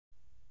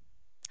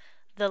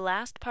The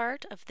last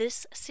part of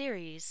this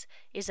series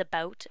is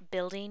about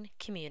building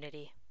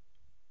community.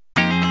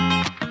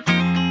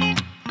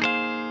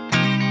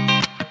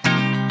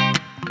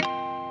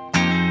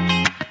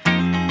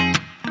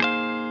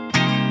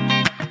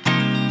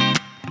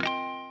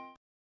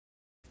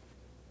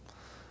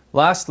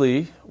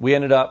 Lastly, we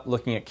ended up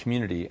looking at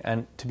community.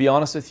 And to be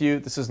honest with you,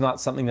 this is not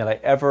something that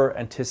I ever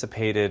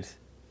anticipated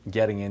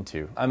getting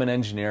into. I'm an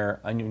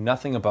engineer. I knew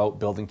nothing about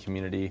building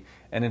community.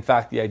 And in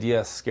fact, the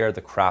idea scared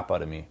the crap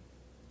out of me.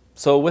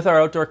 So with our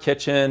outdoor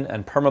kitchen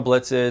and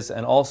permablitzes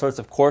and all sorts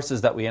of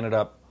courses that we ended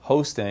up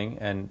hosting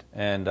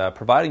and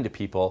providing to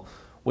people,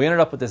 we ended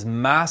up with this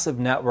massive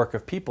network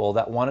of people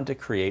that wanted to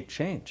create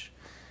change.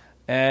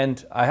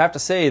 And I have to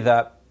say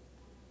that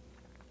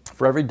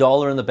for every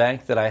dollar in the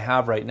bank that I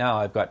have right now,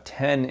 I've got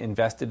 10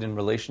 invested in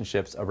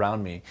relationships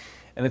around me.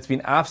 And it's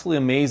been absolutely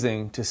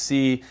amazing to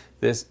see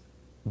this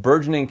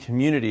burgeoning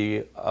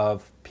community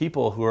of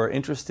people who are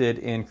interested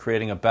in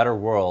creating a better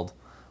world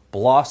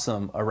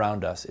blossom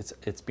around us.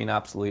 It's been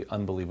absolutely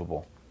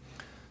unbelievable.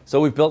 So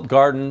we've built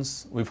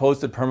gardens, we've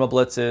hosted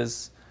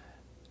permablitzes,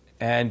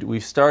 and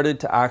we've started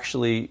to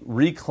actually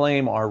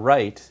reclaim our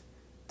right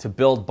to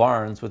build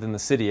barns within the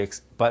city,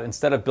 but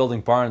instead of building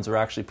barns, we're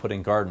actually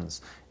putting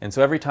gardens. And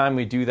so every time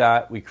we do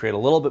that, we create a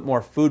little bit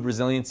more food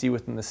resiliency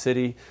within the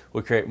city,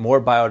 we create more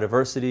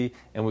biodiversity,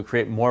 and we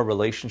create more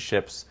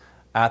relationships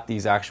at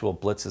these actual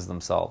blitzes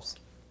themselves.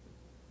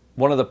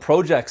 One of the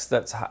projects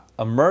that's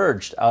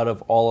emerged out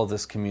of all of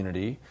this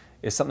community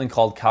is something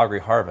called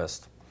Calgary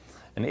Harvest.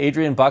 And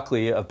Adrian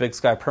Buckley of Big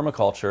Sky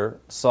Permaculture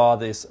saw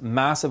this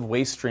massive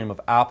waste stream of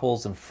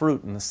apples and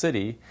fruit in the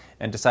city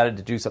and decided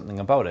to do something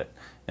about it.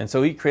 And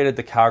so he created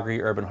the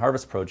Calgary Urban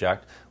Harvest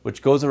Project,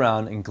 which goes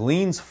around and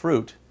gleans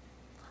fruit,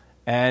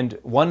 and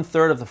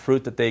 1/3 of the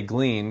fruit that they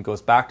glean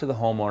goes back to the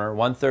homeowner,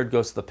 1/3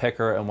 goes to the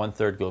picker, and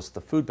 1/3 goes to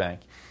the food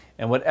bank.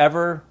 And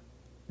whatever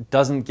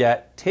doesn't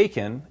get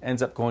taken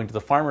ends up going to the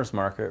farmer's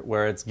market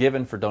where it's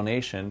given for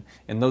donation,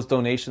 and those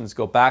donations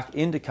go back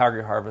into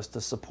Calgary Harvest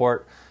to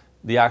support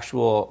the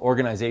actual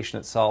organization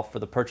itself for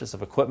the purchase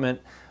of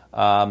equipment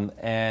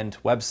and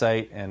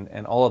website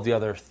and all of the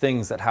other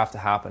things that have to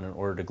happen in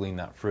order to glean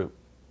that fruit.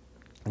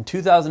 In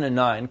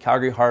 2009,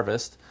 Calgary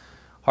Harvest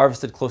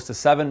harvested close to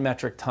 7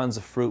 metric tons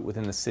of fruit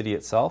within the city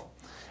itself.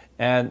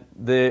 And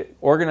the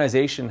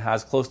organization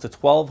has close to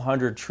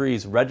 1,200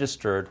 trees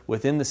registered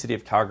within the city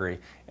of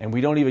Calgary, and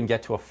we don't even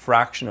get to a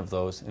fraction of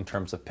those in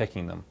terms of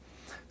picking them.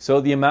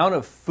 So the amount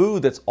of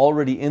food that's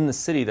already in the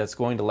city that's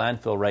going to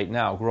landfill right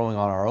now, growing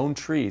on our own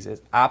trees,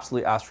 is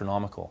absolutely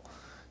astronomical.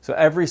 So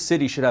every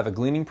city should have a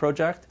gleaning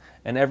project,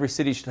 and every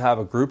city should have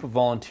a group of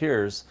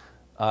volunteers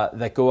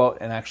that go out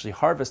and actually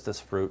harvest this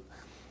fruit.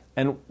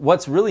 And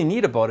what's really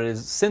neat about it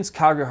is since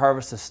Calgary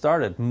Harvest has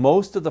started,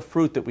 most of the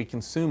fruit that we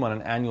consume on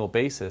an annual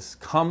basis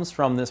comes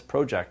from this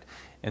project.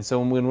 And so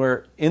when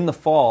we're in the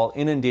fall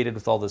inundated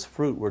with all this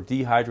fruit, we're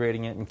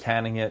dehydrating it and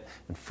canning it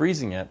and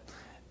freezing it.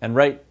 And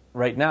right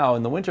now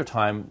in the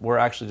wintertime, we're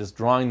actually just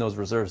drawing those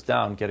reserves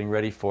down, getting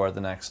ready for the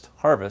next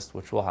harvest,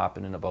 which will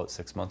happen in about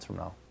 6 months from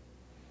now.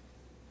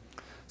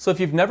 So if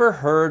you've never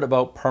heard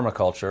about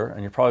permaculture,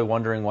 and you're probably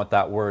wondering what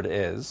that word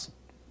is,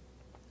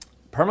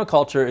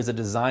 permaculture is a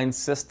design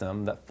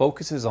system that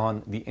focuses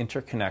on the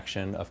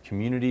interconnection of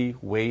community,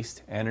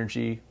 waste,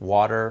 energy,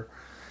 water,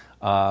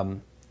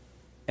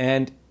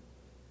 and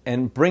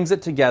brings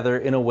it together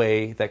in a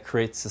way that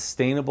creates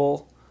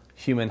sustainable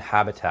human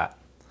habitat.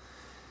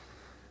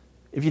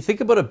 If you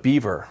think about a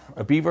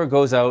beaver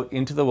goes out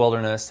into the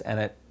wilderness and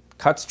it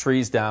cuts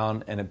trees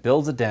down and it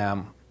builds a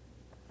dam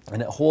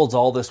and it holds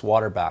all this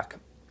water back.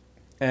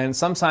 And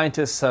some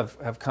scientists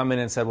have come in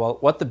and said, well,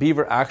 what the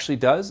beaver actually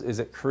does is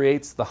it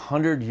creates the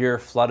 100-year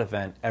flood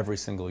event every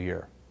single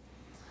year.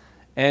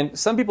 And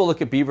some people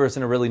look at beavers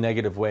in a really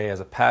negative way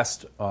as a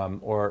pest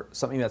or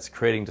something that's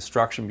creating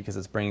destruction because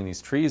it's bringing these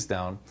trees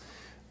down.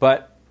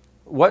 But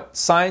what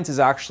science is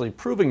actually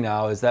proving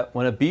now is that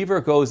when a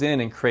beaver goes in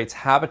and creates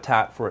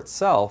habitat for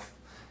itself,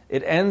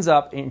 it ends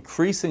up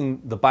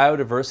increasing the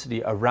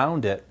biodiversity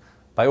around it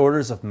by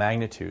orders of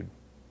magnitude.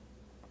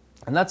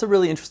 And that's a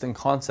really interesting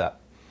concept.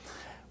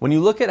 When you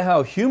look at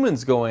how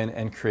humans go in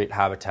and create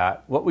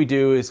habitat, what we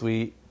do is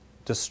we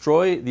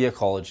destroy the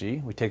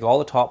ecology, we take all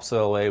the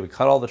topsoil away, we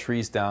cut all the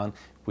trees down,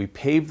 we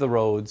pave the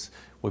roads,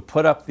 we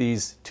put up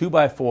these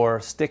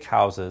 2x4 stick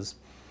houses,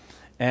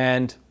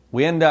 and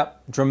we end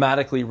up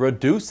dramatically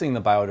reducing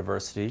the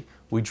biodiversity.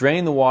 We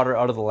drain the water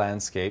out of the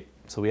landscape,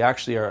 so we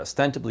actually are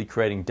ostensibly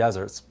creating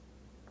deserts.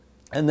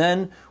 And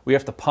then we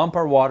have to pump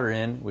our water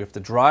in, we have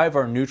to drive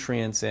our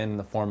nutrients in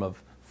the form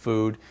of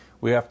food,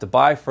 we have to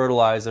buy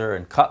fertilizer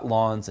and cut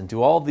lawns and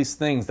do all of these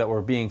things that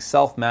were being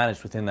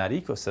self-managed within that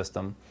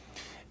ecosystem.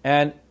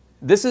 And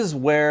this is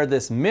where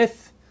this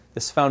myth,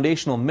 this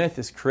foundational myth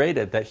is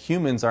created that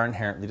humans are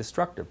inherently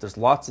destructive. There's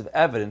lots of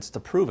evidence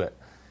to prove it.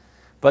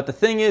 But the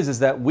thing is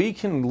that we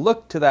can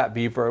look to that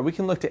beaver, or we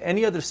can look to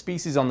any other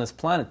species on this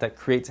planet that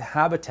creates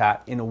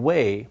habitat in a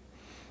way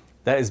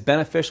that is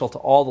beneficial to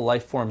all the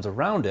life forms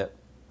around it,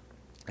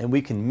 and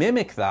we can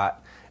mimic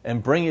that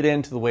and bring it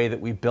into the way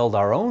that we build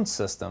our own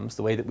systems,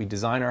 the way that we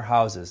design our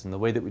houses and the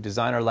way that we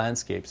design our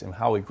landscapes and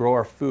how we grow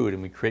our food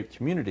and we create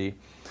community,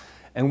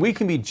 and we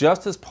can be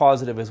just as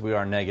positive as we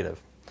are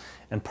negative.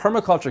 And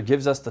permaculture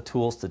gives us the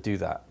tools to do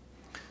that.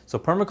 So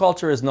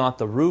permaculture is not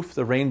the roof,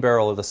 the rain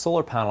barrel, or the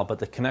solar panel, but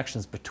the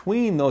connections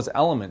between those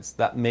elements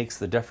that makes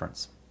the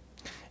difference.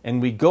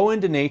 And we go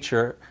into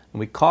nature and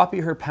we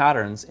copy her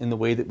patterns in the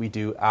way that we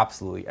do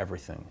absolutely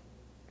everything.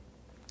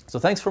 So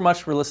thanks so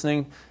much for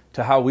listening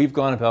to how we've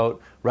gone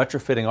about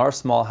retrofitting our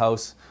small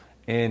house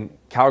in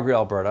Calgary,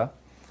 Alberta.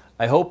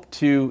 I hope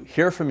to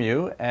hear from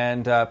you,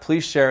 and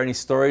please share any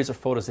stories or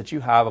photos that you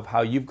have of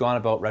how you've gone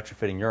about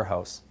retrofitting your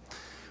house.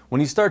 When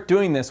you start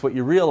doing this, what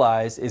you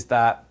realize is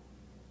that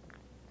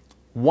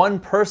one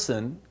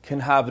person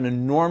can have an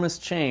enormous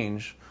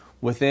change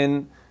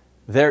within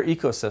their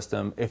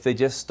ecosystem if they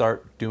just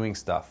start doing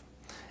stuff.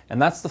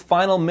 And that's the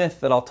final myth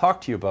that I'll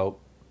talk to you about.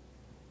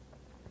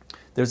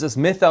 There's this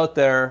myth out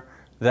there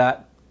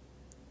that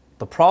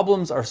the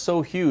problems are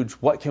so huge,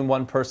 what can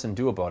one person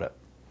do about it?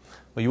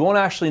 Well, you won't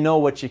actually know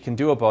what you can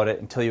do about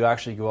it until you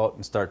actually go out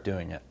and start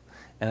doing it.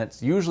 And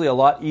it's usually a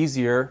lot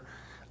easier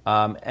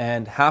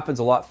and happens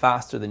a lot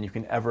faster than you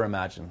can ever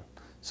imagine.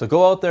 So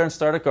go out there and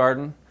start a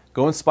garden.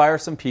 Go inspire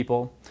some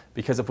people,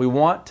 because if we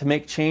want to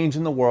make change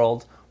in the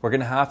world, we're going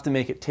to have to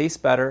make it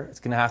taste better, it's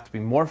going to have to be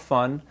more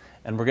fun,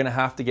 and we're going to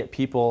have to get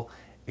people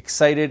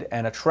excited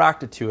and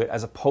attracted to it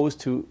as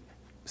opposed to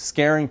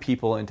scaring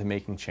people into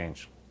making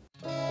change.